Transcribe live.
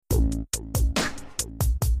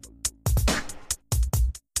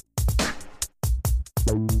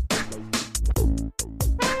Hi,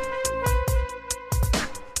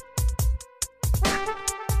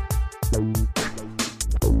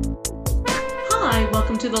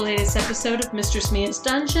 welcome to the latest episode of Mistress Mia's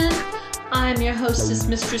Dungeon. I'm your hostess,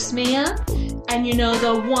 Mistress Mia, and you know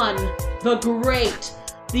the one, the great,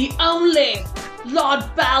 the only, Lord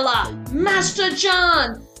Bala, Master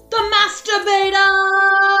John, the Masturbator!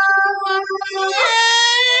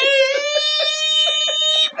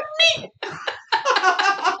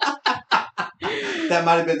 That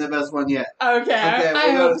might have been the best one yet. Okay,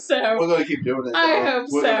 I hope so. We're going to keep doing it. I hope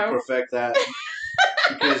so. We're going to perfect that.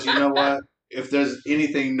 Because you know what? If there's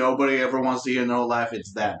anything nobody ever wants to hear in their whole life,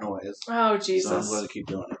 it's that noise. Oh, Jesus. So I'm going to keep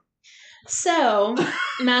doing it. So,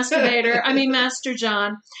 Master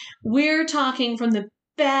John, we're talking from the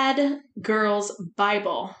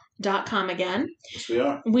badgirlsbible.com again. Yes, we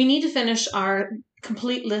are. We need to finish our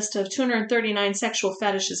complete list of 239 sexual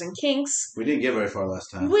fetishes and kinks. We didn't get very far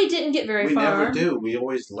last time. We didn't get very far. We never do. We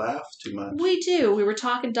always laugh too much. We do. We were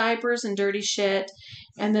talking diapers and dirty shit,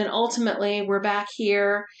 and then ultimately we're back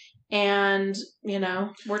here, and, you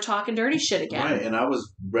know, we're talking dirty shit again. Right, and I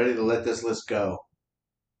was ready to let this list go.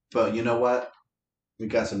 But you know what? We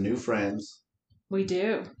got some new friends. We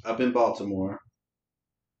do. Up in Baltimore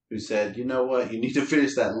who said, you know what? You need to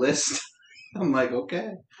finish that list. I'm like,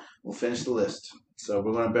 okay, we'll finish the list. So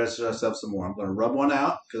we're going to embarrass ourselves some more. I'm going to rub one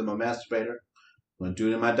out because I'm a masturbator. I'm going to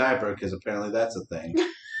do it in my diaper because apparently that's a thing.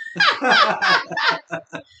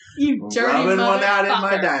 You dirty rubbing motherfucker. One out in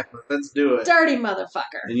my diaper. Let's do it. Dirty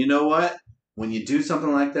motherfucker. And you know what? When you do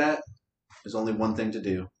something like that, there's only one thing to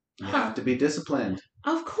do. You have to be disciplined.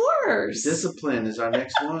 Of course. Discipline is our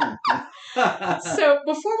next one. So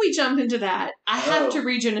before we jump into that, I have to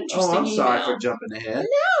read you an interesting email. I'm sorry for jumping ahead.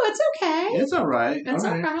 No, it's okay. It's all right. It's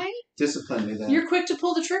all right. Discipline me then. You're quick to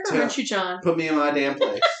pull the trigger, aren't you, John? Put me in my damn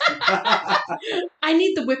place. I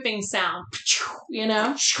need the whipping sound. You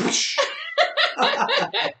know?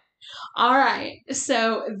 All right.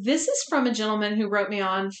 So this is from a gentleman who wrote me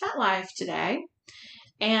on FetLife today.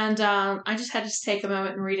 And I just had to take a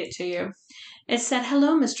moment and read it to you. It said,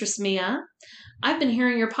 "Hello, Mistress Mia. I've been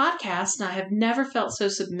hearing your podcast, and I have never felt so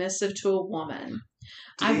submissive to a woman."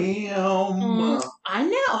 Damn. I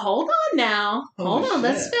know. Hold on now. Hold on.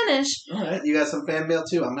 Let's finish. All right. You got some fan mail,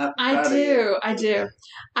 too? I'm happy. I do.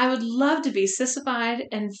 I would love to be sissified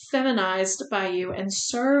and feminized by you and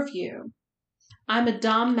serve you. I'm a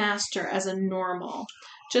dom master as a normal.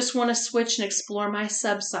 Just want to switch and explore my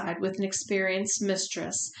subside with an experienced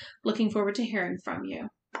mistress. Looking forward to hearing from you.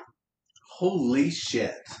 Holy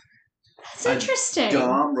shit. That's interesting.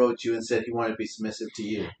 Dom wrote you and said he wanted to be submissive to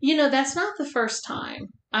you. You know, that's not the first time.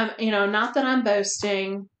 Not that I'm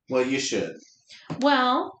boasting. Well, you should.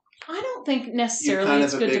 Well, I don't think necessarily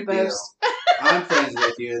it's good to boast. I'm friends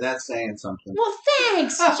with you. That's saying something. Well,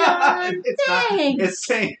 thanks, John. Thanks. It's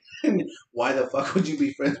saying, why the fuck would you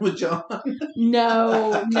be friends with John?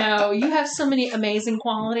 No. You have so many amazing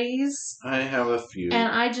qualities. I have a few.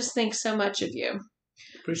 And I just think so much of you.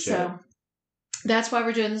 Appreciate it. That's why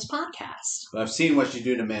we're doing this podcast. But I've seen what you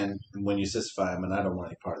do to men when you sissify them, and I don't want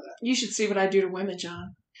any part of that. You should see what I do to women,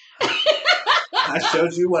 John. I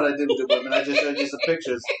showed you what I did to women. I just showed you some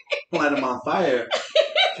pictures. Light them on fire.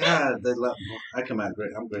 God, they love me. I come out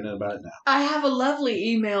great. I'm grinning about it now. I have a lovely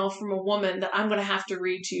email from a woman that I'm going to have to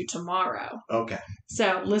read to you tomorrow. Okay.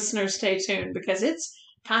 So, listeners, stay tuned because it's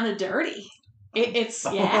kind of dirty. It's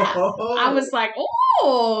yeah. I was like,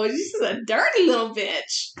 oh, this is a dirty little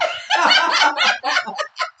bitch.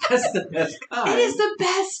 That's the best kind. It is the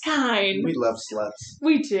best kind. We love sluts.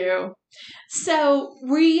 We do. So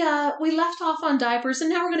we left off on diapers, and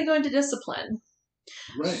now we're going to go into discipline.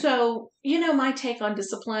 Right. So, you know, my take on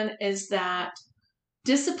discipline is that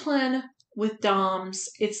discipline with DOMs,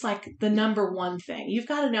 it's like the number one thing. You've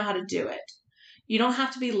got to know how to do it. You don't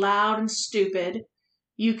have to be loud and stupid.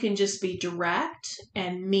 You can just be direct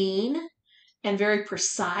and mean and very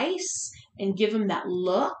precise and give them that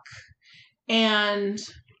look. And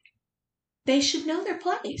they should know their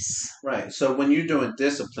place. Right. So when you're doing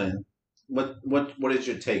discipline, what is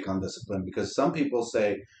your take on discipline? Because some people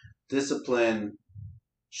say discipline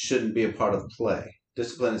shouldn't be a part of play.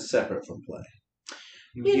 Discipline is separate from play.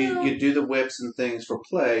 You do the whips and things for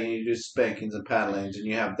play, and you do spankings and paddlings, and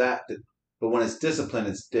you have that. But when it's discipline,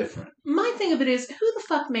 it's different. My thing of it is, who the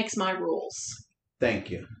fuck makes my rules? Thank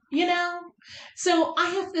you. You know? So I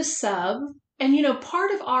have this sub, and, you know,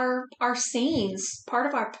 part of our scenes, part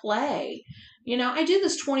of our play, you know, I do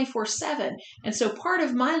this 24/7. And so part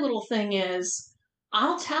of my little thing is,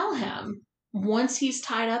 I'll tell him once he's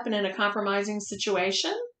tied up and in a compromising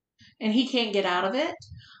situation, and he can't get out of it,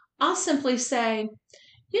 I'll simply say,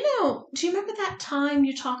 Do you remember that time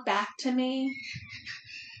you talked back to me?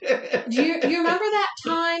 You remember that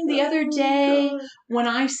time the other day when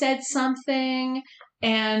I said something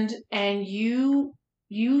and you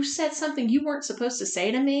said something you weren't supposed to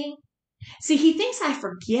say to me? See, he thinks I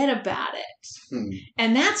forget about it.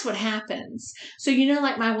 And that's what happens. So,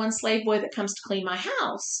 like my one slave boy that comes to clean my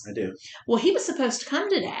house. I do. Well, he was supposed to come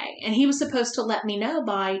today, and he was supposed to let me know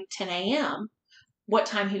by 10 a.m. what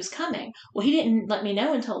time he was coming. Well, he didn't let me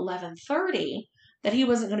know until 11:30 that he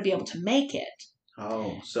wasn't going to be able to make it.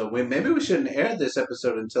 Oh, so maybe we shouldn't air this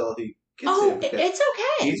episode until he gets here. It's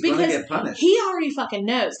okay. He's going to get punished. He already fucking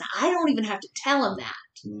knows. Now, I don't even have to tell him that.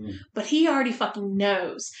 But he already fucking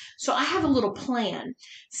knows. So I have a little plan.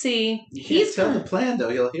 See, he's tell the plan though.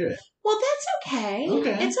 He'll hear it. Well, that's okay.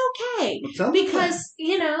 Okay. It's okay. Well, because,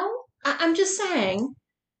 I'm just saying,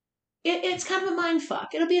 it's kind of a mind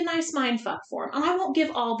fuck. It'll be a nice mind fuck for him. And I won't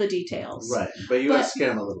give all the details. Right. But you got to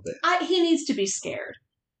scare him a little bit. He needs to be scared.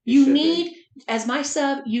 As my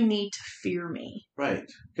sub, you need to fear me. Right.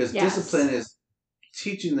 Because discipline is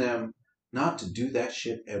teaching them not to do that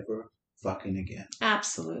shit ever fucking again.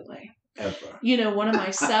 Absolutely. Ever. One of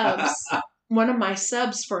my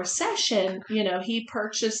subs for a session, he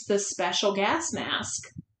purchased this special gas mask.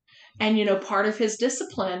 And, part of his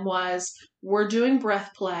discipline was we're doing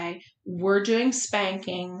breath play, we're doing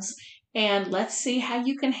spankings, and let's see how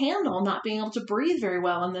you can handle not being able to breathe very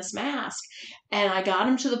well in this mask. And I got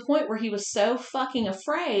him to the point where he was so fucking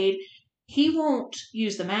afraid, he won't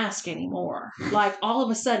use the mask anymore. Like, all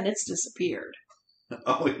of a sudden, it's disappeared.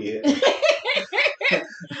 Oh, yeah.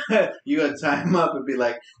 You gotta tie him up and be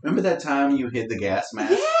like, remember that time you hid the gas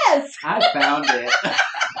mask? Yes! I found it.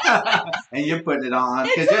 And you're putting it on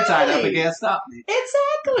because you're tied up and can't stop me.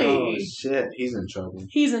 Exactly. Oh, shit. He's in trouble.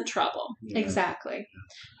 He's in trouble. Yeah. Exactly.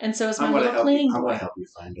 And so it's my little cleaning boy. I'm going to help you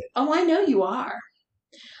find it. Oh, I know you are.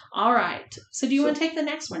 All right. So do you want to take the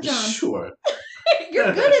next one, John? Sure.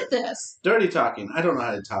 You're good at this. Dirty talking. I don't know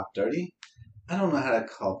how to talk dirty. I don't know how to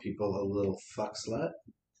call people a little fuck slut.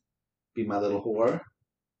 Be my little whore.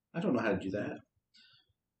 I don't know how to do that.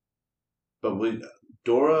 But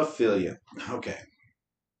Dorophilia. Okay.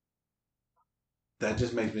 That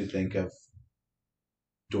just makes me think of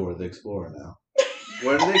Dora the Explorer now.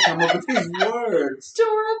 Where do they come up with these words?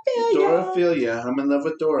 Dorophilia. I'm in love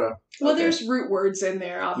with Dora. Well, there's root words in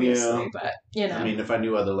there, obviously, but, I mean, if I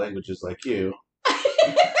knew other languages like you.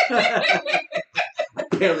 I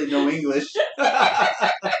barely know English.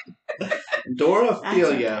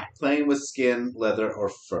 Dorophilia, playing with skin, leather, or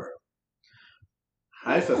fur.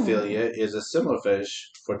 Hyphophilia is a similar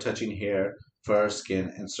fetish for touching hair, fur,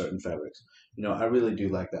 skin, and certain fabrics. I really do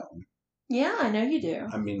like that one. Yeah, I know you do.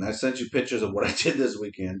 I mean, I sent you pictures of what I did this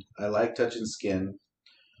weekend. I like touching skin.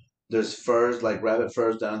 There's furs, like rabbit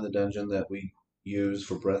furs down in the dungeon that we use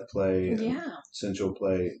for breath play and sensual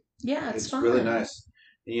play. Yeah, it's fun. Really nice.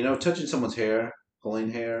 And, touching someone's hair,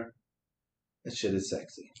 pulling hair, that shit is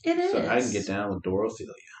sexy. It is. So I can get down with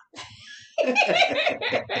Dorophilia.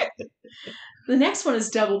 The next one is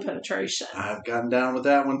double penetration. I've gotten down with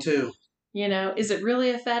that one too. Is it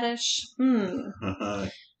really a fetish?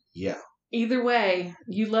 Yeah. Either way,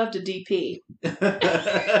 you loved a DP. Who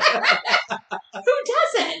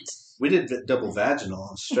doesn't? We did double vaginal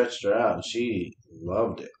and stretched her out, and she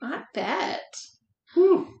loved it. I bet.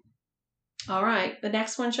 Whew. All right. The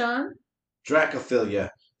next one, John?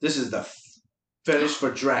 Dracophilia. This is the fetish for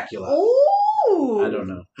Dracula. Oh! I don't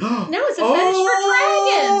know. No, it's a fetish for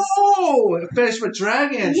dragons. Oh, a fetish for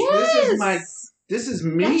dragons. Yes. This is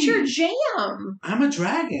me. That's your jam. I'm a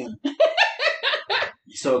dragon.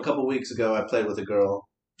 So a couple weeks ago, I played with a girl.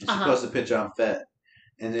 And she posted a picture on Fet.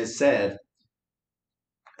 And it said,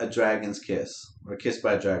 a dragon's kiss. Or kiss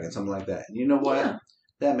by a dragon. Something like that. And you know what? Yeah.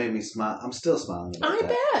 That made me smile. I'm still smiling about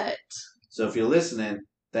that. I bet. So if you're listening,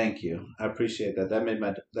 thank you. I appreciate that. That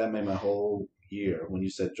made my whole year when you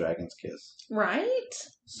said dragon's kiss. Right?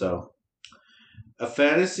 So, a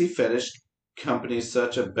fantasy fetish company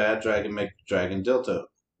such a bad dragon make dragon dildo.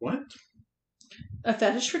 What? A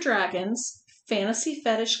fetish for dragons. Fantasy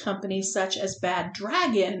fetish companies such as Bad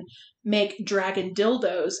Dragon make dragon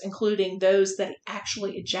dildos, including those that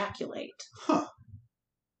actually ejaculate. Huh.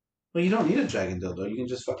 Well, you don't need a dragon dildo. You can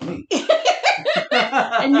just fuck me.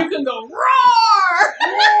 And you can go, roar!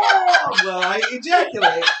 Well, I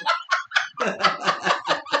ejaculate.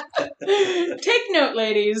 Take note,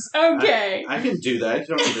 ladies. Okay. I can do that.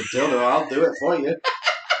 You don't need a dildo. I'll do it for you.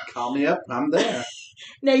 Call me up. I'm there.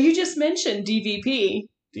 Now, you just mentioned DVP.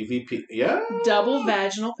 DVP, yeah. Double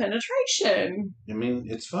vaginal penetration. I mean,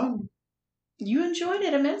 it's fun. You enjoyed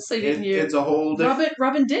it immensely, didn't you? It's a whole different...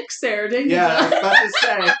 Rubbing dicks there, didn't you? Yeah, I was about to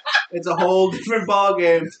say, it's a whole different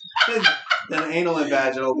ballgame than anal and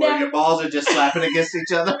vaginal, where your balls are just slapping against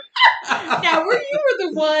each other. Now, were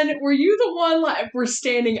you the one like we're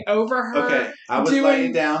standing over her? Okay, I was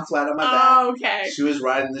laying down flat on my back. Oh, okay. She was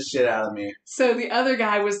riding the shit out of me. So the other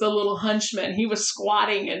guy was the little hunchman. He was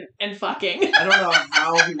squatting and fucking. I don't know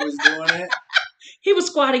how he was doing it. He was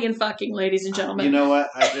squatting and fucking, ladies and gentlemen. You know what?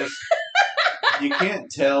 You can't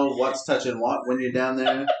tell what's touching what when you're down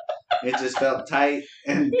there. It just felt tight,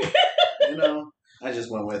 and I just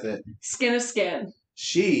went with it. Skin to skin.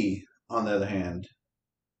 She, on the other hand,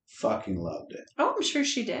 fucking loved it. Oh, I'm sure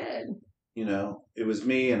she did. It was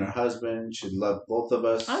me and her husband. She loved both of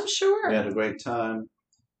us. I'm sure. We had a great time.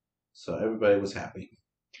 So everybody was happy.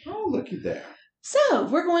 Oh, looky there. So,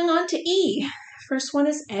 we're going on to E. First one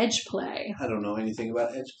is edge play. I don't know anything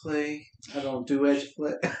about edge play. I don't do edge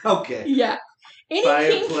play. Okay. Yeah.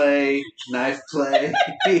 Fire play, knife play,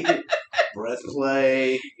 breath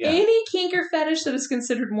play. Yeah. Any kink or fetish that is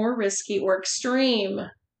considered more risky or extreme.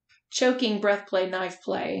 Choking, breath play, knife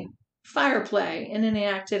play, fire play, and any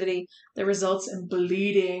activity that results in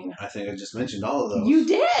bleeding. I think I just mentioned all of those. You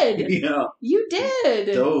did. Yeah. You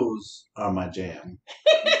did. Those are my jam.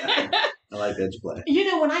 I like edge play.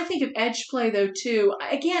 When I think of edge play, though, too,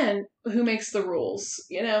 again, who makes the rules?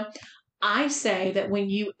 I say that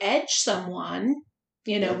when you edge someone,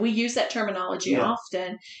 we use that terminology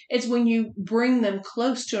often. It's when you bring them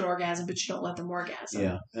close to an orgasm, but you don't let them orgasm.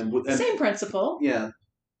 Yeah. And same principle. Yeah.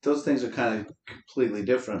 Those things are kind of completely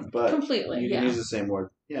different, but you can use the same word.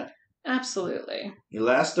 Yeah. Absolutely.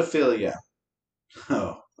 Elastophilia.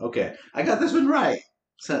 Oh, okay. I got this one right.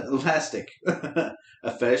 So, elastic. A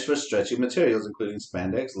fetish for stretchy materials, including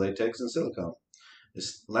spandex, latex, and silicone.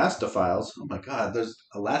 Elastophiles. Oh my God, there's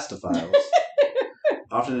elastophiles.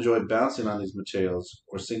 Often enjoy bouncing on these materials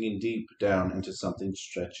or sinking deep down into something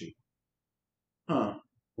stretchy. Huh.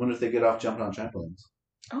 Wonder if they get off jumping on trampolines.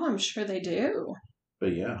 Oh, I'm sure they do.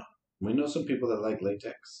 But yeah, we know some people that like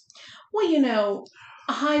latex. Well,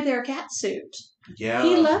 hi there, catsuit. Yeah.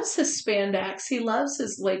 He loves his spandex. He loves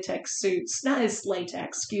his latex suits. Not his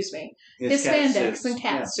latex, excuse me. His spandex suits. And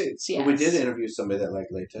cat suits, yes. Well, we did interview somebody that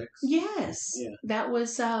liked latex. Yes. Yeah. That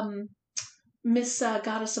was Miss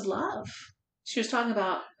Goddess of Love. She was talking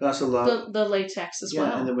about Goddess of Love. The latex as well.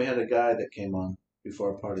 Yeah, and then we had a guy that came on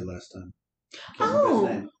before our party last time. Can't remember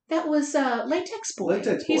his name. That was Latex Boy.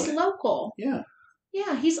 Latex Boy. He's local. Yeah.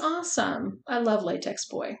 Yeah, he's awesome. I love Latex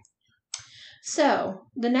Boy. So,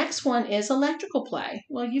 the next one is electrical play.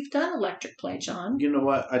 Well, you've done electric play, John. You know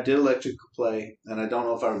what? I did electrical play, and I don't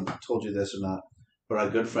know if I told you this or not, but our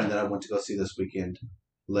good friend that I went to go see this weekend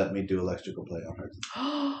let me do electrical play on her.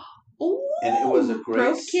 Ooh, and it was a great...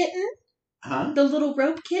 Rope kitten? Huh? The little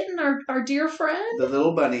rope kitten, our dear friend? The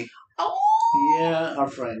little bunny. Oh! Yeah, our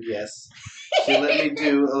friend, yes. She let me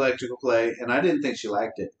do electrical play, and I didn't think she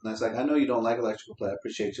liked it. And I was like, I know you don't like electrical play. I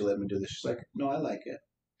appreciate you letting me do this. She's like, no, I like it.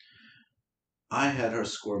 I had her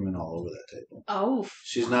squirming all over that table. Oh,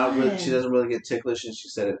 she's not really. She doesn't really get ticklish, and she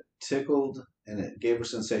said it tickled, and it gave her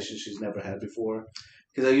sensation she's never had before.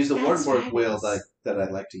 Because I use the Wartburg wheel that I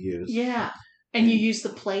like to use. Yeah, and you use the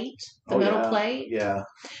plate, the metal plate. Yeah.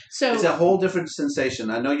 So it's a whole different sensation.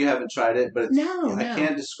 I know you haven't tried it, but I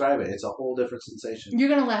can't describe it. It's a whole different sensation. You're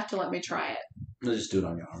gonna have to let me try it. I'll just do it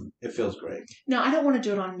on your arm. It feels great. No, I don't want to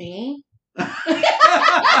do it on me.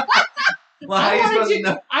 Well, I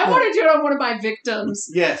want to do it on one of my victims.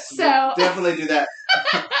 Yes, so definitely do that.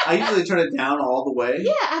 I usually turn it down all the way.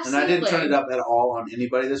 Yeah, absolutely. And I didn't turn it up at all on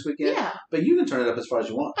anybody this weekend. Yeah. But you can turn it up as far as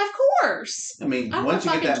you want. Of course. I mean, once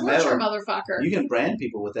you get that metal, motherfucker. You can brand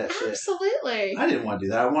people with that shit. Absolutely. I didn't want to do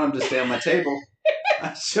that. I want them to stay on my table.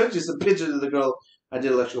 I showed you some pictures of the girl. I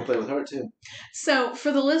did electrical play with her too. So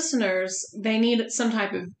for the listeners, they need some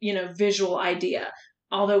type of, visual idea.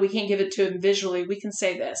 Although we can't give it to him visually, we can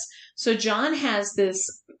say this. So John has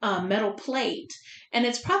this metal plate, and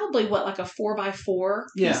it's probably like a 4x4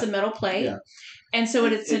 piece of metal plate. Yeah. And so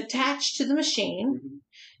it's attached to the machine, mm-hmm.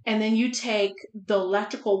 and then you take the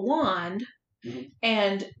electrical wand, mm-hmm.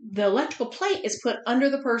 and the electrical plate is put under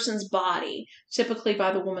the person's body, typically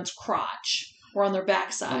by the woman's crotch or on their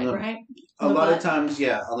backside, right? A lot of times,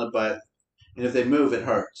 on the butt. And if they move, it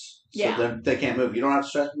hurts. So they can't move. You don't have to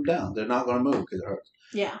strap them down. They're not going to move because it hurts.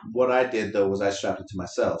 Yeah. What I did, though, was I strapped it to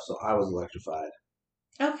myself, so I was electrified.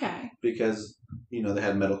 Okay. Because, they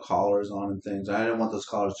had metal collars on and things. I didn't want those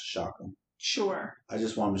collars to shock them. Sure. I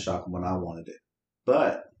just wanted them to shock them when I wanted it.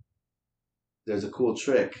 But there's a cool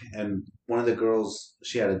trick, and one of the girls,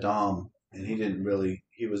 she had a dom, and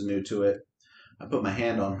he was new to it. I put my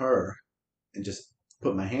hand on her and just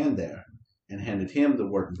put my hand there. and handed him the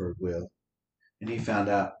Württemberg wheel. And he found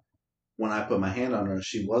out when I put my hand on her,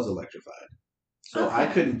 she was electrified. So I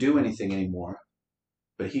couldn't do anything anymore,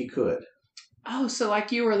 but he could. Oh, so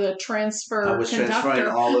like you were the transfer I was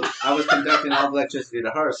conductor. I was conducting all the electricity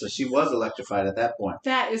to her, so she was electrified at that point.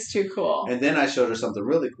 That is too cool. And then I showed her something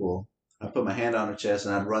really cool. I put my hand on her chest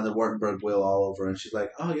and I'd run the Württemberg wheel all over, and she's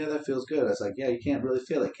like, "Oh yeah, that feels good." I was like, "Yeah, you can't really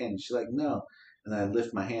feel it, can you?" She's like, "No." And then I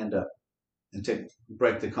lift my hand up and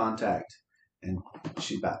break the contact, and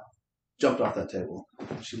she about jumped off that table.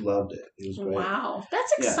 She loved it. It was great. Wow,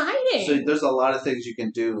 that's exciting. Yeah. So there's a lot of things you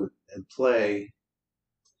can do and play.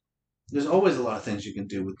 There's always a lot of things you can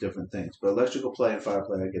do with different things, but electrical play and fire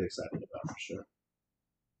play I get excited about for sure.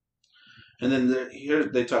 And then here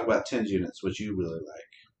they talk about TENS units, which you really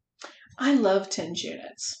like. I love TENS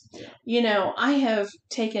units. Yeah. You know, I have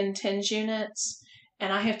taken TENS units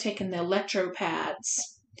and I have taken the electro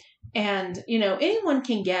pads. And, you know, anyone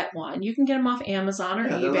can get one. You can get them off Amazon or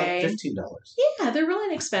eBay. They're like $15. Yeah, they're really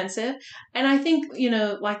inexpensive. And I think, you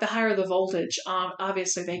know, like the higher the voltage,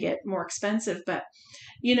 obviously they get more expensive. But,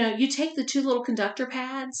 you know, you take the two little conductor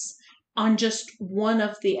pads on just one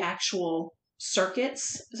of the actual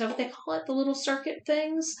circuits. Is that what they call it? The little circuit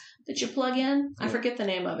things that you plug in? I forget the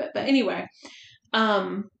name of it. But anyway,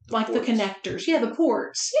 like the connectors. Yeah, the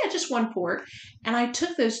ports. Yeah, just one port. And I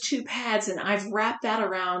took those two pads and I've wrapped that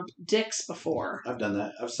around dicks before. I've done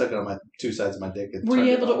that. I've stuck it on my two sides of my dick. Were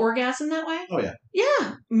you able to orgasm that way? Oh, yeah.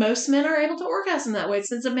 Yeah. Most men are able to orgasm that way.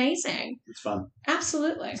 It's amazing. It's fun.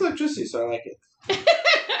 Absolutely. It's electricity, so I like it.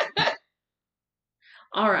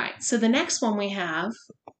 All right. So the next one we have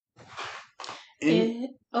is...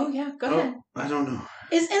 Oh, yeah. Go ahead. I don't know.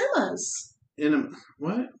 Is enemas.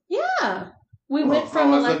 What? Yeah. We went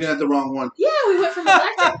from I was looking at the wrong one. Yeah, we went from electric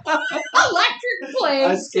plays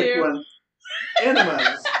I skipped one.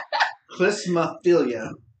 Enemas.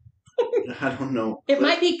 Klysmophilia. I don't know. It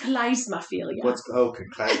might be Klysmophilia. Okay,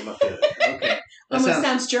 Klysmophilia. Okay. Almost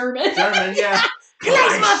sounds German. German, yeah.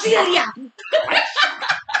 Klysmophilia.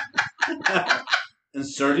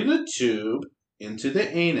 Inserting a tube into the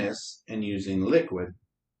anus and using liquid,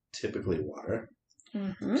 typically water.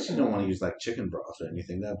 Mm-hmm. You don't want to use like chicken broth or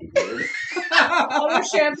anything. That'd be weird. Or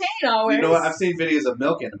champagne always. You know what? I've seen videos of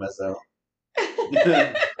milk enemas though.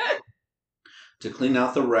 To clean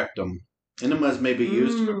out the rectum. Enemas may be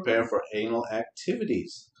used to prepare for anal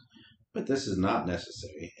activities, but this is not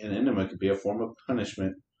necessary. An enema could be a form of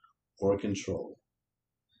punishment or control.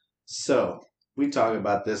 So, we talk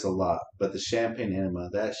about this a lot, but the champagne enema,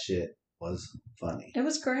 that shit was funny. It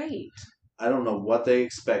was great. I don't know what they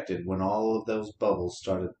expected when all of those bubbles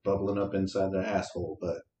started bubbling up inside their asshole,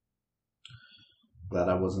 but glad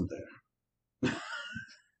I wasn't there.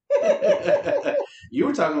 You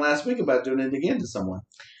were talking last week about doing it again to someone.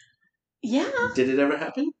 Yeah. Did it ever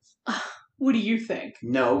happen? What do you think?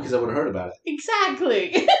 No, because I would have heard about it.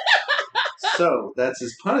 Exactly. So, that's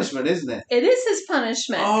his punishment, isn't it? It is his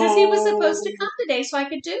punishment. Because he was supposed to come today so I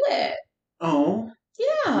could do it. Oh.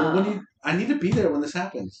 Yeah. Well, I need to be there when this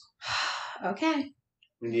happens. Okay.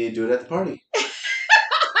 We need to do it at the party.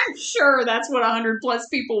 I'm sure that's what 100 plus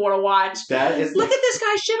people want to watch. That is. Look at this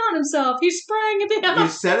guy shit on himself. He's spraying it down. You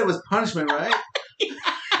said it was punishment, right? You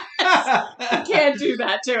can't do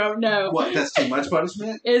that to him, no. What, that's too much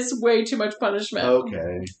punishment? It's way too much punishment.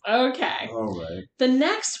 Okay. Okay. All right. The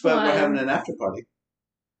next one. But we're having an after party.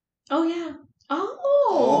 Oh, yeah.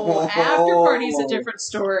 Oh, after party's a different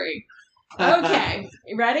story. Okay.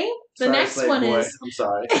 You ready? The next one is... I'm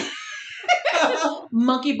sorry.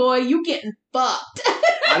 Monkey boy, you getting fucked.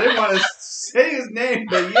 I didn't want to say his name,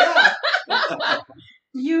 but yeah.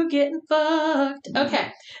 You getting fucked.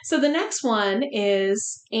 Okay. So the next one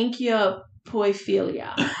is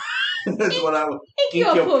incupoiphilia. That's what I was.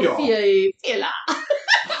 Incupoiphilia.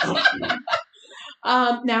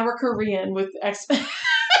 Now we're Korean with That's what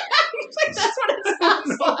it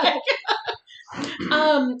sounds like.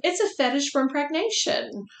 It's a fetish for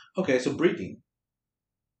impregnation. Okay, so breeding.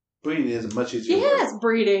 Breeding is much easier. Yes,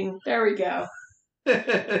 breeding. There we go.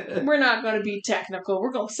 We're not going to be technical.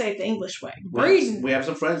 We're going to say it the English way. Breeding. We have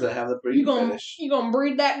some friends that have the breeding fetish. You going to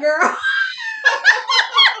breed that girl?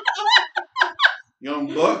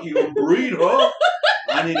 Young buck, you going to breed her?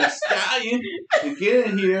 I need a stallion to get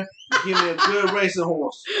in here and give me a good racing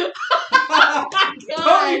horse. Oh my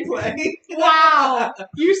God. Play. Wow.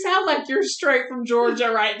 You sound like you're straight from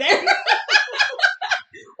Georgia right there.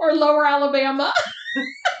 Or Lower Alabama.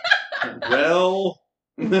 Well,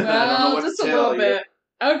 I don't know what just to a tell little bit.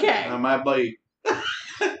 Okay. I might be.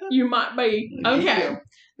 You might be. Okay.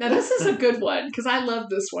 Now, this is a good one because I love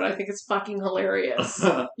this one. I think it's fucking hilarious.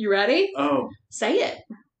 You ready? Oh. Say it.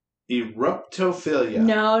 Eruptophilia.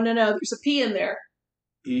 No. There's a P in there.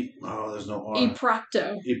 There's no R.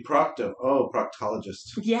 Eprocto. Oh,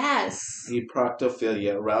 proctologist. Yes.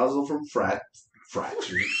 Eproctophilia. Arousal from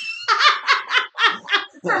fractures.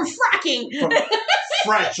 From fracking. From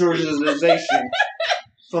fracturization.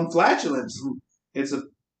 From flatulence. It's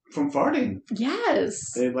from farting.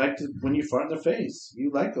 Yes. They like to, when you fart in their face.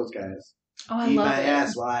 You like those guys. Oh, I Eat love my it.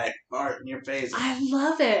 ass while I fart in your face. I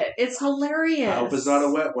love it. It's hilarious. I hope it's not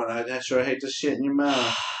a wet one. I sure hate to shit in your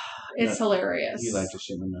mouth. It's hilarious. You like to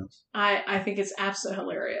shit in the mouth. I think it's absolutely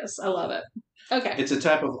hilarious. I love it. Okay. It's a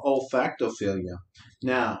type of olfactophilia.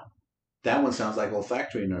 Now, that one sounds like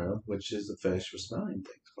olfactory nerve, which is a fetish for smelling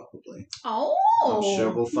things, probably. Oh. I'm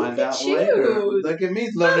sure we'll find out you. later. Look at me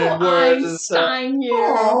learning words and stuff. Einstein, you.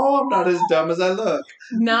 Oh, I'm not as dumb as I look.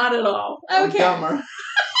 Not at all. Okay. I'm dumber.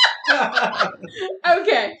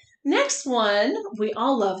 Okay. Next one, we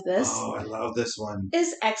all love this. Oh, I love this one.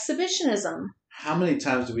 Is exhibitionism. How many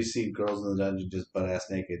times do we see girls in the dungeon just butt-ass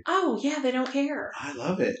naked? Oh, yeah, they don't care. I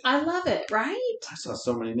love it. I love it, right? I saw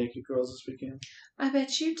so many naked girls this weekend. I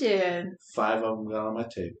bet you did. 5 of them got on my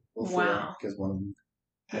table. Well, Wow. Because one of them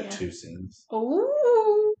had 2 scenes.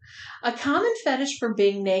 Ooh. A common fetish for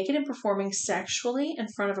being naked and performing sexually in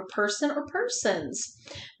front of a person or persons.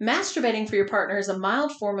 Masturbating for your partner is a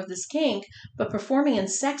mild form of this kink, but performing in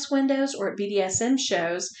sex windows or at BDSM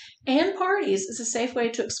shows and parties is a safe way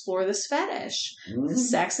to explore this fetish. Mm-hmm.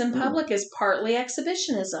 Sex in public is partly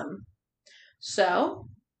exhibitionism. So,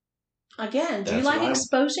 again, do you like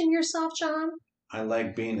exposing yourself, John? I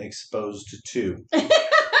like being exposed to.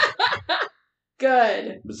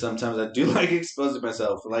 Good. But sometimes I do like exposing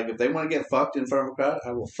myself. Like, if they want to get fucked in front of a crowd,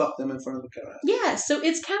 I will fuck them in front of a crowd. Yeah, so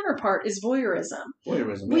its counterpart is voyeurism.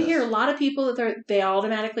 Voyeurism, We hear a lot of people that they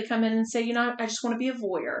automatically come in and say, I just want to be a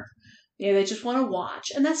voyeur. They just want to watch.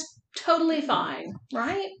 And that's totally fine,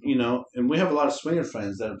 right? And we have a lot of swinger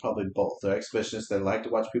friends that are probably both. They're exhibitionists. They like to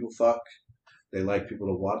watch people fuck. They like people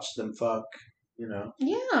to watch them fuck,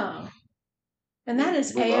 Yeah. And that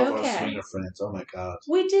is we A-okay. love our swinger friends. Oh, my God.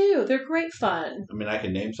 We do. They're great fun. I mean, I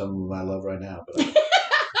can name some of them I love right now. But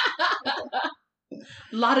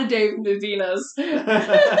A lot of Dave Navinas.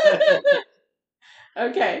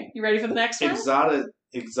 Okay. You ready for the next one?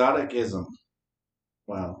 Exoticism.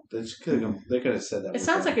 Wow. They could have said that. It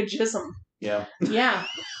sounds like a jism. Yeah. Yeah.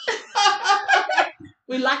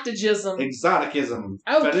 We like to jism. Exoticism.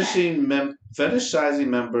 Okay. Fetishizing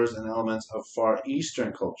members and elements of Far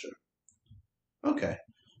Eastern culture. Okay.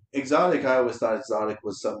 Exotic, I always thought exotic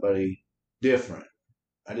was somebody different.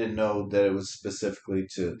 I didn't know that it was specifically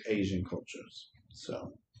to Asian cultures.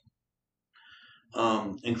 So,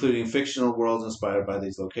 including fictional worlds inspired by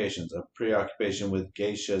these locations. A preoccupation with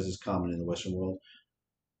geishas is common in the Western world.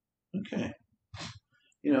 Okay.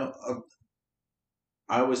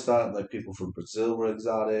 I always thought like people from Brazil were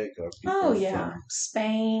exotic. Or people from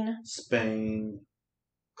Spain.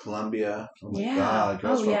 Colombia. Oh my God.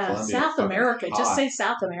 Girls from Colombia. South America. Hot. Just say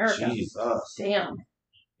South America. Jesus. Damn.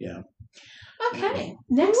 Yeah. Okay.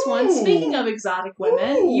 Next one. Speaking of exotic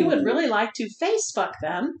women, you would really like to face fuck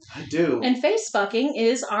them. I do. And face fucking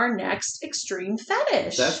is our next extreme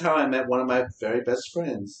fetish. That's how I met one of my very best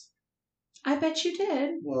friends. I bet you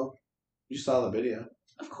did. Well, you saw the video.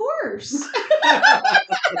 Of course.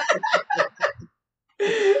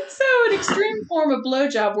 So, an extreme form of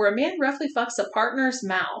blowjob where a man roughly fucks a partner's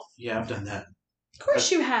mouth. Yeah, I've done that. Of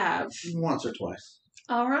course you have. Once or twice.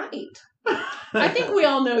 All right. I think we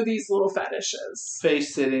all know these little fetishes.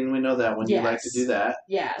 Face sitting, we know that one. Yes. You like to do that.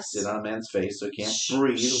 Yes. Sit on a man's face so he can't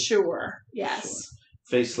breathe. Sure. Yes. Sure.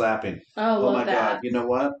 Face slapping. Oh, love my that. God. You know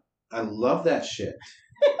what? I love that shit.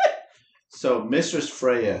 So, Mistress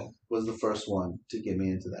Freya was the first one to get me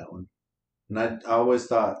into that one. And I always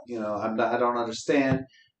thought, I don't understand.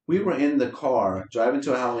 We were in the car driving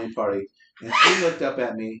to a Halloween party, and she looked up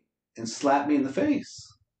at me and slapped me in the face.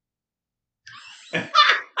 And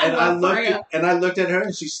I looked at her,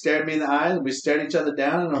 and she stared me in the eyes, and we stared each other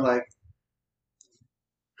down, and I'm like,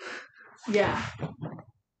 yeah.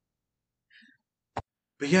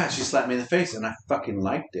 But yeah, she slapped me in the face, and I fucking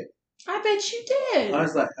liked it. I bet you did. I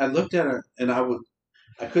was like, I looked at her, and I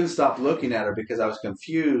couldn't stop looking at her because I was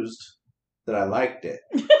confused that I liked it.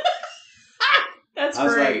 That's I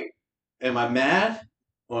was great. like, am I mad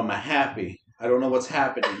or am I happy? I don't know what's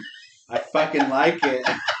happening. I fucking like it.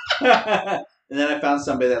 And then I found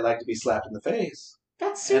somebody that liked to be slapped in the face.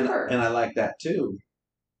 That's super. And I like that too.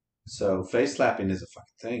 So face slapping is a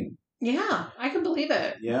fucking thing. Yeah, I can believe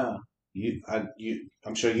it. Yeah.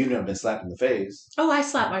 I'm sure you've never been slapped in the face. Oh, I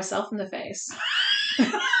slap myself in the face.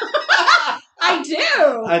 I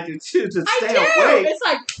do. I do too, to I stay do. awake. It's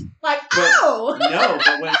like But, oh. No,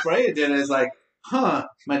 but when Freya did it, it's like,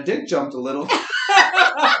 my dick jumped a little.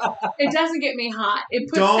 It doesn't get me hot. It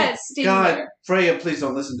puts Don't, that steam God, there. Freya, please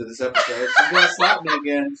don't listen to this episode. She's going to slap me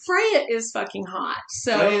again. Freya is fucking hot.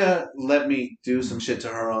 So Freya let me do some shit to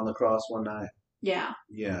her on the cross one night. yeah.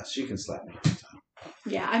 Yeah, she can slap me.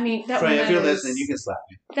 Yeah, I mean that Freya, woman if you're is, listening, you can slap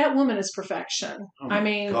me. that woman is perfection. Oh my I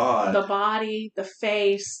mean, God. the body, the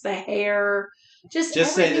face, the hair, just say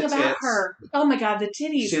everything the about tits. her. Oh my God, the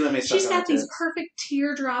titties. She let me suck She's on got her these tits. perfect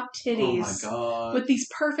teardrop Oh titties my God. with these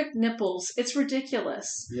perfect nipples. It's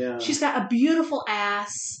ridiculous. Yeah. She's got a beautiful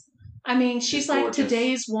ass. I mean, she's like gorgeous.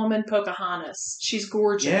 today's woman Pocahontas. She's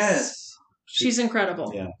gorgeous. Yes. She's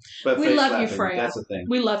incredible. Yeah. But We face love you, slapping, Freya. That's the thing.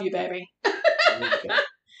 We love you, baby. Okay.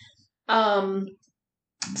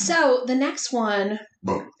 So the next one,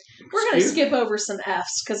 we're going to Excuse- skip over some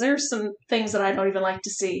F's because there's some things that I don't even like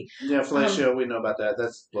to see. Yeah, fellatio, we know about that.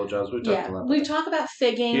 That's blowjobs. We talked a lot about We that. talk about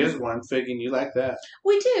figging. Here's one, figging. You like that.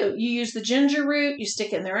 We do. You use the ginger root, you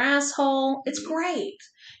stick it in their asshole. It's great.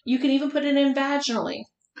 You can even put it in vaginally.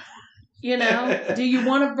 You know, do you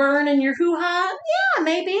want to burn in your hoo-ha? Yeah,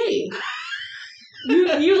 maybe.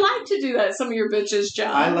 You like to do that, some of your bitches,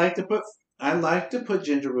 John. I like to put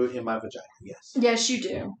ginger root in my vagina. Yes. Yes, you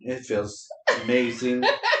do. It feels amazing.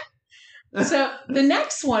 So the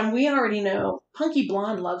next one, we already know. Punky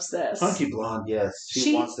Blonde loves this. Punky Blonde, yes.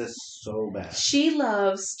 She wants this so bad. She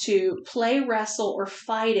loves to play wrestle or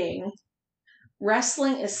fighting.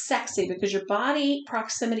 Wrestling is sexy because your body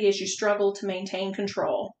proximity as you struggle to maintain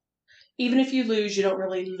control. Even if you lose, you don't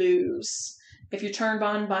really lose. If you're turned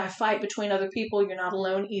on by a fight between other people, you're not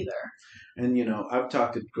alone either. And, I've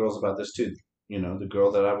talked to girls about this too. The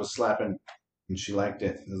girl that I was slapping, and she liked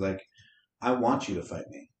it. It was like, I want you to fight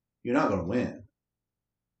me. You're not going to win,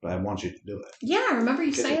 but I want you to do it. Yeah, I remember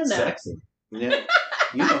you saying it's that. Sexy. Yeah.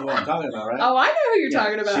 You know who I'm talking about, right? Oh, I know who you're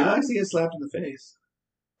talking about. She likes to get slapped in the face.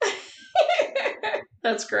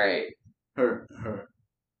 That's great. Her.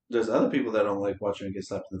 There's other people that don't like watching me get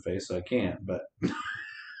slapped in the face, so I can't, but...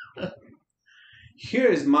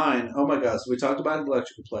 Here is mine. Oh my God. So we talked about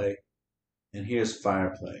electrical play, and here's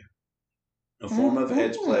fire play. A form of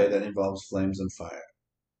edge play that involves flames and fire.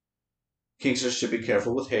 Kinksters should be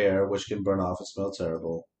careful with hair, which can burn off and smell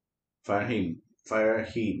terrible. Fire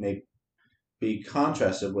heat may be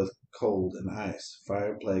contrasted with cold and ice.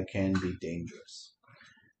 Fire play can be dangerous.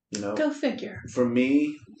 Go figure. For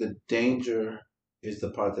me, the danger is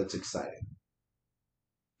the part that's exciting.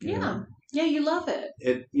 Yeah. Yeah, you love it.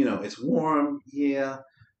 It's warm, yeah.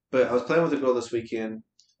 But I was playing with a girl this weekend,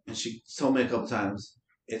 and she told me a couple times,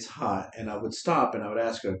 it's hot. And I would stop and I would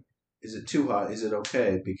ask her, is it too hot? Is it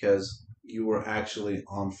okay? Because you were actually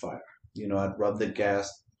on fire. I'd rub the gas,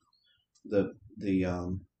 it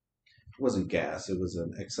wasn't gas, it was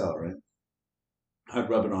an accelerant. I'd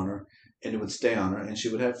rub it on her, and it would stay on her, and she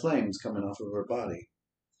would have flames coming off of her body.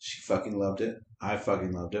 She fucking loved it. I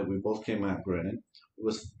fucking loved it. We both came out grinning.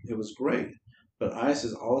 It was great. But ice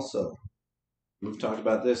is also, we've talked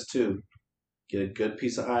about this too. Get a good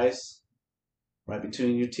piece of ice right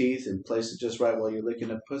between your teeth and place it just right while you're licking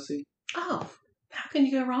a pussy. Oh, how can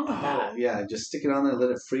you go wrong with that? Yeah, just stick it on there, let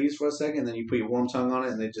it freeze for a second, then you put your warm tongue on it,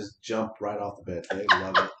 and they just jump right off the bed. They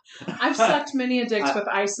love it. I've sucked many a dicks with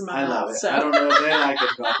ice in my mouth. I love it. So. I don't know if they like it,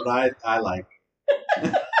 but I like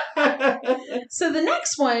it. So the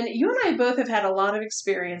next one, you and I both have had a lot of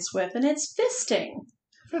experience with, and it's fisting.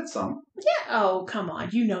 Fit some. Yeah. Oh, come on.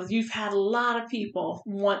 You've had a lot of people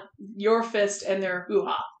want your fist and their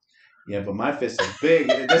hoo-ha. Yeah, but my fist is big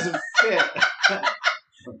and it doesn't fit.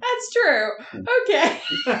 That's true. Okay.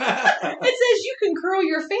 It says you can curl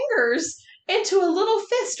your fingers into a little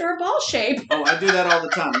fist or a ball shape. Oh, I do that all the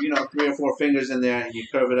time. 3 or 4 fingers in there, and you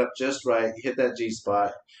curve it up just right, hit that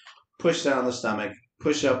G-spot, push down the stomach,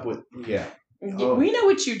 push up with, yeah. Oh. We know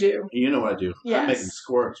what you do. You know what I do. Yes. I'm making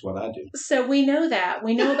squirts what I do. So we know that.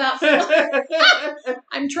 We know about...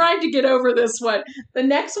 I'm trying to get over this one. The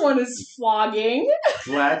next one is flogging.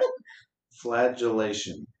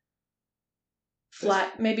 Flagellation.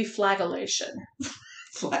 Maybe flagellation.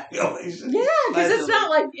 Flagellation. Yeah, because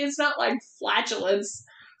it's not like flatulence.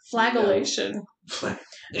 Flagellation. No.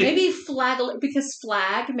 Maybe because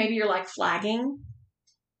flag, maybe you're like flagging.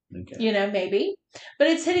 Okay. Maybe. But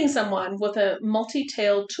it's hitting someone with a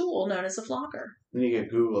multi-tailed tool known as a flogger. We need to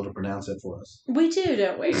get Google to pronounce it for us. We do,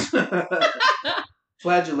 don't we?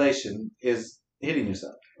 Flagellation is hitting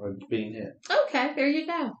yourself or being hit. Okay, there you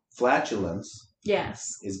go. Flatulence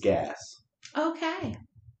Yes. is gas. Okay.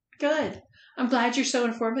 Good. I'm glad you're so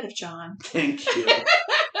informative, John. Thank you.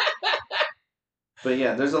 But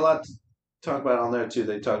yeah, there's a lot to talk about on there too.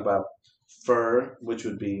 They talk about Fur, which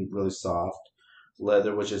would be really soft.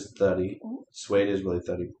 Leather, which is thuddy. Suede is really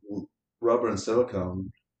thuddy. Rubber and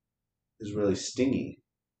silicone is really stingy.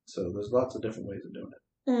 So there's lots of different ways of doing it.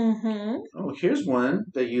 Mm-hmm. Oh, here's one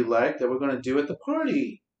that you like that we're going to do at the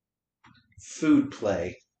party. Food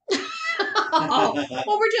play. Well,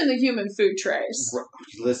 we're doing the human food trays.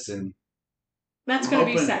 Listen. That's going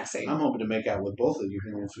to be sexy. I'm hoping to make out with both of you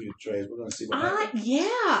human food trays. We're going to see what happens.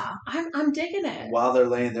 Yeah. I'm digging it. While they're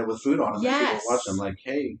laying there with food on them. Yes. Watch them like,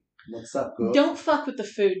 hey, what's up, girl? Don't fuck with the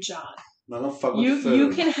food, John. No, don't fuck with the food. You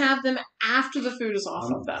can have them after the food is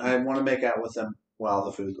off of them. I want to make out with them while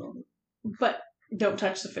the food's on them. But don't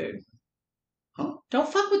touch the food. Huh?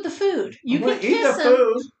 Don't fuck with the food. You can eat kiss the them.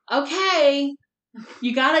 food. Okay.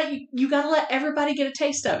 You gotta let everybody get a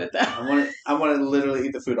taste of it, though. I want to literally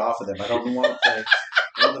eat the food off of them. I don't want to play.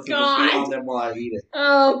 I want the food to be on them while I eat it.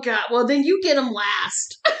 Oh God! Well, then you get them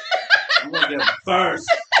last. I want to get them first.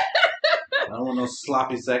 I don't want no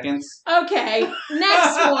sloppy seconds. Okay,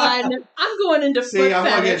 next one. I'm going into foot fetish. See, I'm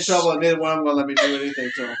going to get in trouble, and neither one of them going to let me do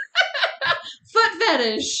anything to them. Foot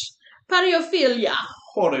fetish. Paraphilia.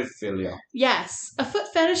 Paraphilia. Yes, a foot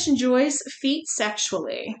fetish enjoys feet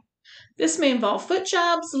sexually. This may involve foot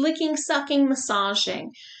jobs, licking, sucking,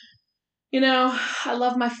 massaging. You know, I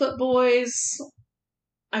love my foot boys.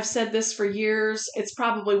 I've said this for years. It's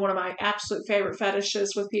probably one of my absolute favorite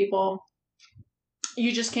fetishes with people.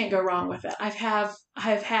 You just can't go wrong with it.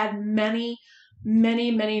 I've had many,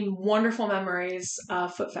 many, many wonderful memories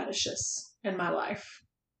of foot fetishes in my life.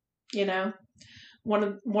 You know, one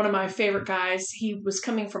of my favorite guys, he was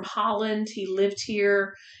coming from Holland. He lived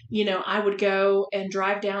here. You know, I would go and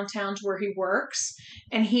drive downtown to where he works,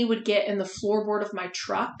 and he would get in the floorboard of my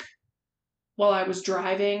truck while I was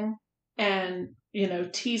driving and, you know,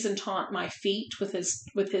 tease and taunt my feet with his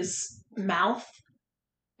mouth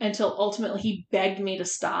until ultimately he begged me to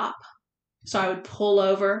stop. So I would pull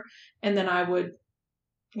over, and then I would,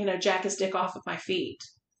 you know, jack his dick off with my feet.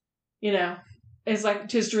 You know, it's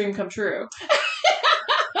like his dream come true.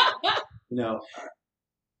 You know,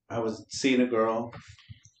 I was seeing a girl,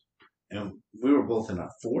 and we were both in our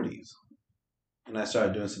 40s, and I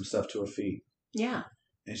started doing some stuff to her feet. Yeah.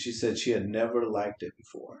 And she said she had never liked it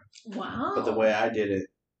before. Wow. But the way I did it,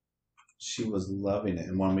 she was loving it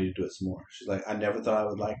and wanted me to do it some more. She's like, I never thought I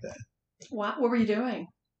would like that. Wow. What were you doing?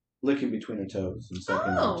 Licking between her toes and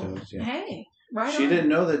sucking her toes. Yeah. Hey, right She on. didn't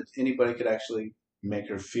know that anybody could actually make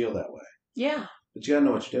her feel that way. Yeah. But you gotta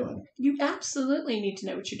know what you're doing. You absolutely need to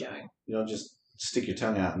know what you're doing. You don't just stick your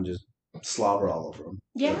tongue out and just slobber all over them.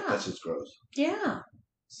 Yeah. That's just gross. Yeah.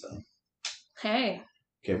 So. Hey.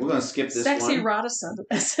 Okay, we're gonna skip this Sexy one.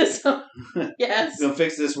 eroticism. Yes. We're gonna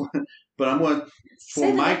fix this one, but I'm going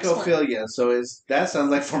formicophilia. So that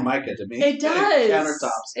sounds like formica to me. It does.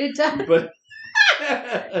 Countertops. It does. But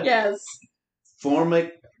yes.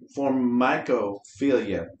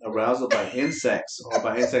 Formicophilia, arousal by insects or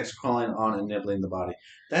by insects crawling on and nibbling the body.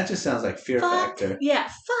 That just sounds like fear factor. Yeah,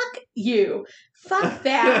 fuck you. Fuck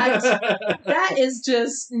that. That is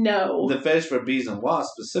just no. The fetish for bees and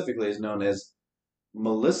wasps specifically is known as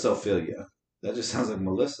melissophilia. That just sounds like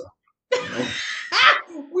Melissa. You know?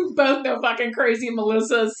 We both know fucking crazy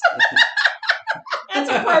Melissas. That's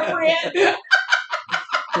appropriate.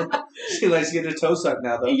 She likes getting her toe sucked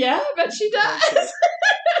now, though. Yeah, I bet she does.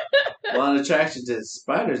 Well, an attraction to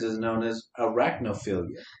spiders is known as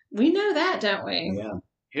arachnophilia. We know that, don't we? Yeah.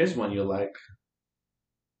 Here's one you'll like.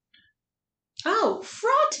 Oh,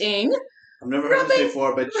 frotting? I've never heard this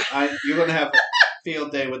before, but you're going to have a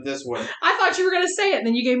field day with this one. I thought you were going to say it, and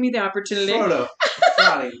then you gave me the opportunity.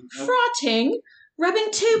 Frotting. Frotting?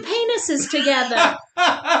 Rubbing two penises together.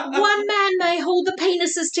 One man may hold the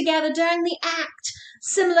penises together during the act.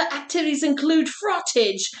 Similar activities include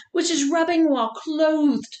frottage, which is rubbing while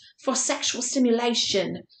clothed for sexual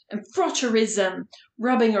stimulation, and frotterism,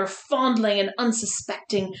 rubbing or fondling an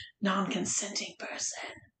unsuspecting, non-consenting person.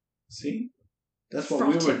 See? That's what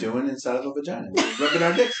we were doing inside of a vagina. We were rubbing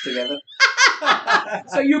our dicks together.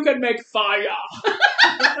 So you can make fire.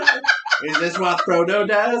 Is this what Frodo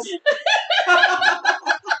does?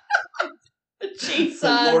 Jesus.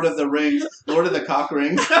 Lord of the Rings. Lord of the Cock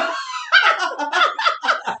Rings. I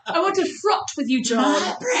want to frot with you, John.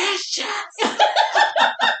 My precious.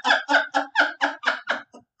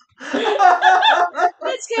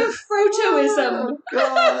 Let's go Frotoism. Oh,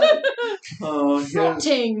 God. Oh,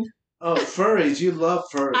 Frotting. Oh, furries. You love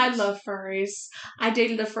furries. I love furries. I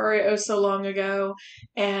dated a furry oh so long ago,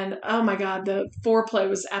 and oh my God, the foreplay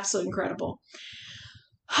was absolutely incredible.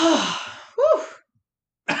 Whew.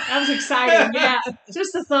 That was exciting. Yeah,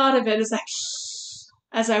 just the thought of it is like,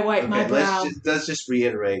 as I wipe my brow. Let's just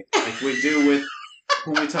reiterate, like we do with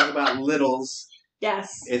when we talk about littles,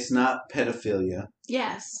 Yes. it's not pedophilia.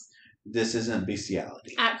 Yes. This isn't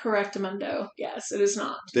bestiality. At correctamundo. Yes, it is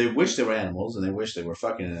not. They wish they were animals and they wish they were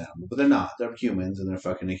fucking an animal, but they're not. They're humans and they're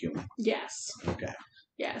fucking a human. Yes. Okay.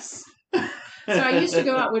 Yes. So I used to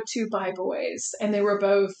go out with 2 bi boys, and they were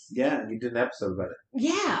both. Yeah, you did an episode about it.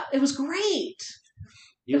 Yeah, it was great.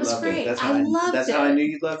 You it was loved great. it. That's how I knew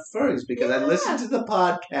you loved furries, because I listened to the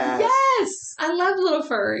podcast. Yes, I love little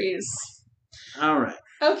furries. All right.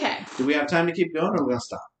 Okay. Do we have time to keep going, or are we going to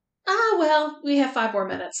stop? Well, we have 5 more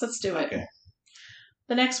minutes. Let's do it. Okay.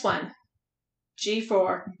 The next one.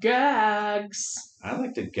 G4. Gags. I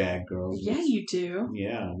like to gag girls. Yeah, you do.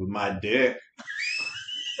 Yeah, with my dick.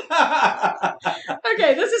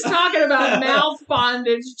 Okay, this is talking about mouth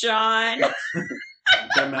bondage, John.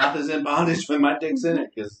 Their mouth is in bondage when my dick's in it,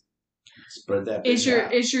 because spread that bitch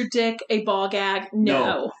out. Is your dick a ball gag?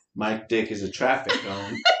 No. My dick is a traffic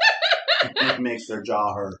cone. It makes their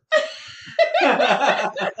jaw hurt.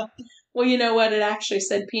 Well, you know what? It actually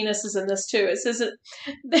said penis is in this too. It says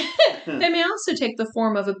they may also take the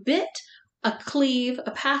form of a bit, a cleave,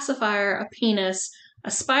 a pacifier, a penis,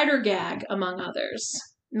 a spider gag, among others.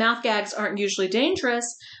 Mouth gags aren't usually dangerous,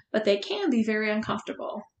 but they can be very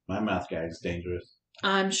uncomfortable. My mouth gag is dangerous.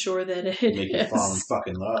 I'm sure that it Make is. you fall in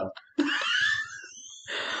fucking love.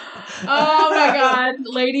 Oh my God.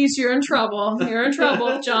 Ladies, you're in trouble. You're in trouble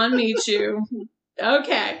if John meets you.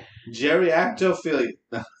 Okay. Geriactophilia.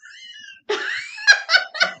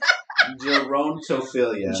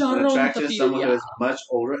 Gerontophilia. Attraction to someone who is much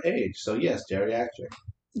older age. So yes, geriatric.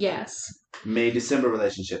 Yes. May December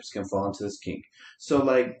relationships can fall into this kink. So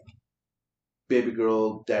like baby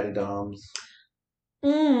girl, daddy doms.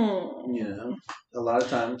 You know, a lot of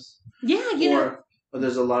times. Yeah, you know. Or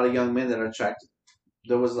there's a lot of young men that are attracted.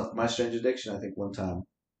 There was My Strange Addiction, I think, one time.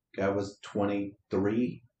 Guy was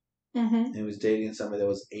 23. Mm-hmm. He was dating somebody that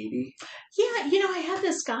was 80. Yeah, you know, I had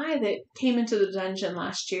this guy that came into the dungeon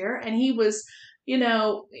last year, and he was, you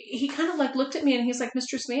know, he kind of like looked at me and he's like,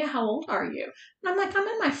 Mistress Mia, how old are you? And I'm like, I'm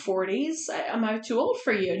in my 40s. Am I too old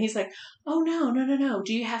for you? And he's like, oh, no.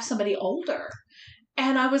 Do you have somebody older?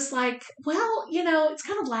 And I was like, well, you know, it's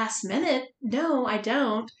kind of last minute. No, I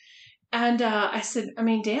don't. And I said, I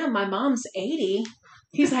mean, damn, my mom's 80.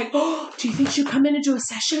 He's like, oh, do you think she'll come in and do a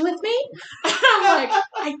session with me? And I'm like,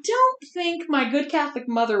 I don't think my good Catholic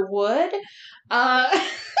mother would. But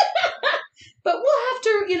we'll have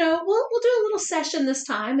to, you know, we'll do a little session this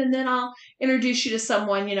time, and then I'll introduce you to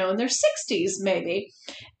someone, you know, in their 60s maybe.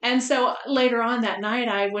 And so later on that night,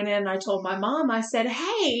 I went in and I told my mom, I said,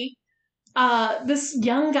 hey, this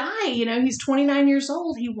young guy, you know, he's 29 years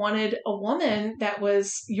old. He wanted a woman that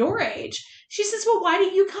was your age. She says, well, why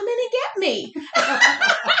didn't you come in and get me?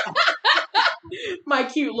 My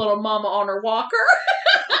cute little mama on her walker.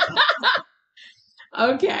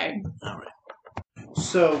 Okay. All right.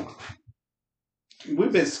 So,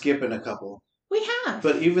 we've been skipping a couple. We have.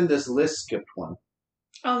 But even this list skipped one.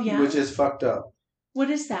 Oh, yeah? Which is fucked up. What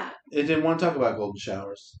is that? It didn't want to talk about golden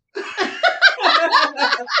showers.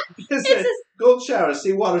 It said, gold showers,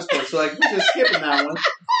 see water sports. So, like, we're just skipping that one.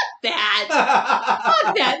 Fuck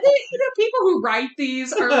that. You know, people who write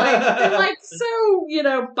these are like, they're like so, you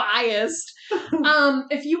know, biased.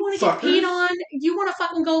 If you want to get peed on, you want a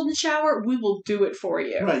fucking golden shower, we will do it for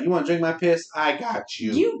you. Right. You want to drink my piss? I got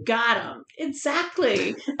you. You got them.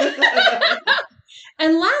 Exactly.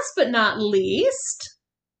 And last but not least,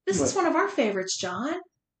 this is one of our favorites, John.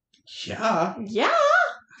 Yeah. Yeah.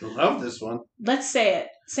 I love this one. Let's say it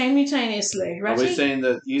simultaneously. Ready? Are we saying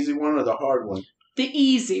the easy one or the hard one? The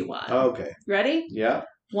easy one. Okay. Ready? Yeah.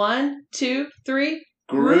 1, 2, 3.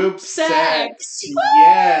 Group sex.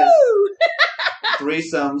 Yes.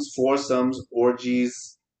 Threesomes, foursomes,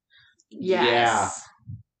 orgies. Yes.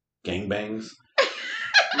 Yeah. Gangbangs.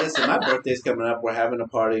 Listen, my birthday's coming up. We're having a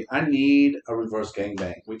party. I need a reverse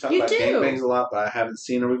gangbang. We talk about gangbangs a lot, but I haven't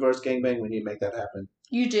seen a reverse gangbang. We need to make that happen.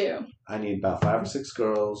 You do. I need about 5 or 6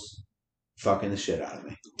 girls fucking the shit out of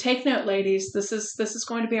me. Take note, ladies. This is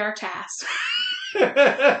going to be our task.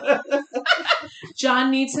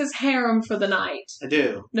 John needs his harem for the night. I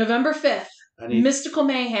do. November 5th. Mystical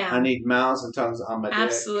Mayhem. I need mouths and tongues on my dick.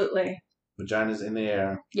 Absolutely. Vaginas in the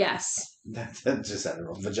air. Yes. That just said it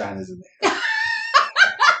wrong. Vaginas in the air.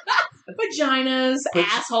 Vaginas,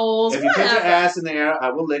 assholes. If you put your ass in the air,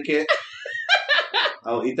 I will lick it.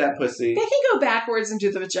 I'll eat that pussy. They can go backwards and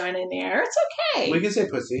do the vagina in the air. It's okay. We can say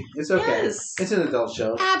pussy. It's okay. Yes. It's an adult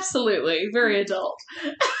show. Absolutely. Very adult.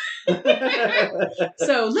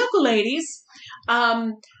 So, local ladies.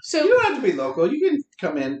 So you don't have to be local. You can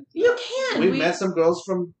come in. You can. We've met some girls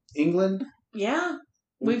from England. Yeah.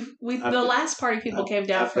 The last party people came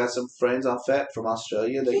down. I've got some friends on FET from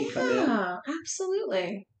Australia that can come in. Yeah,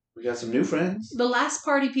 absolutely. We got some new friends. The last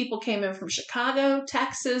party people came in from Chicago,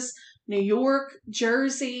 Texas, New York,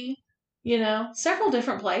 Jersey. Several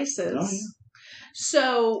different places. Oh, yeah.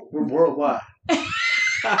 So we're worldwide.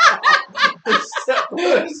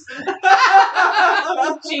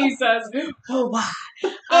 Jesus, worldwide.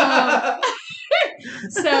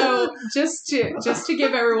 So just to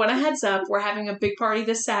give everyone a heads up, we're having a big party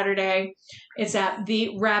this Saturday. It's at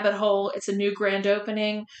the Rabbit Hole. It's a new grand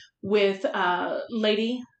opening with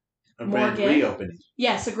Lady Morgan. Grand reopening.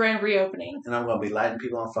 Yes, a grand reopening. And I'm going to be lighting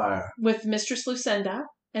people on fire. With Mistress Lucinda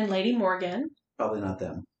and Lady Morgan. Probably not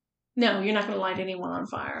them. No, you're not going to light anyone on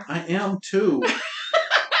fire. I am too.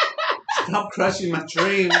 Stop crushing my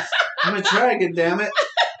dreams. I'm a dragon, damn it.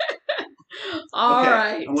 All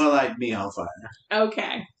right. I'm going to light me on fire.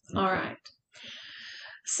 Okay. All right.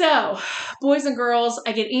 So, boys and girls,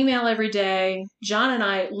 I get email every day. John and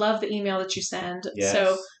I love the email that you send. Yes.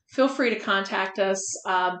 So, feel free to contact us.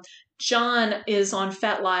 John is on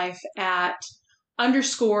FetLife at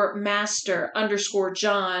 _master_John_.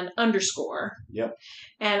 Yep.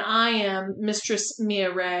 And I am Mistress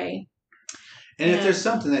Mia Ray. And if there's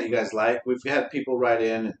something that you guys like, we've had people write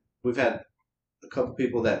in. We've had a couple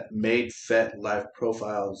people that made FetLife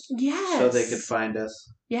profiles. Yes. So they could find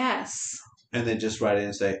us. Yes. And then just write in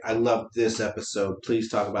and say, I love this episode. Please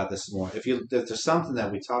talk about this more. If there's something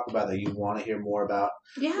that we talk about that you want to hear more about,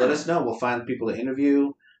 let us know. We'll find people to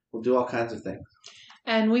interview. We'll do all kinds of things.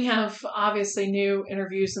 And we have obviously new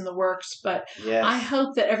interviews in the works, but yes. I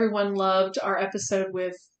hope that everyone loved our episode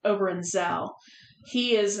with Oberyn Zell.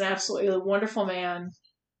 He is an absolutely wonderful man.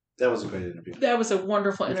 That was a great interview. That was a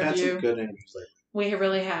wonderful interview. We've had some good interviews lately. We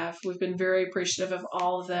really have. We've been very appreciative of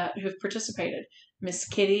all of that who have participated. Miss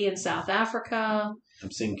Kitty in South Africa.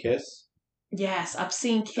 Obscene Kiss. Yes,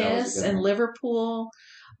 Obscene Kiss in Liverpool.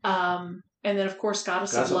 And then, of course,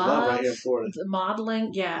 Goddess of Love. Right here in Florida. The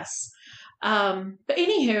modeling, yes. But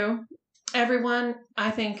anywho, everyone,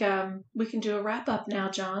 I think we can do a wrap-up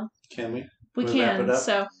now, John. Can we? We can. Wrap it up?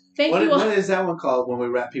 So, thank you all. What is that one called when we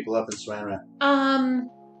wrap people up in saran wrap?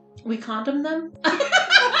 We condom them?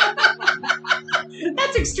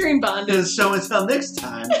 That's extreme bondage. So until next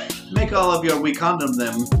time, make all of your we condom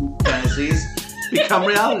them fantasies become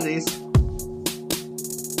realities.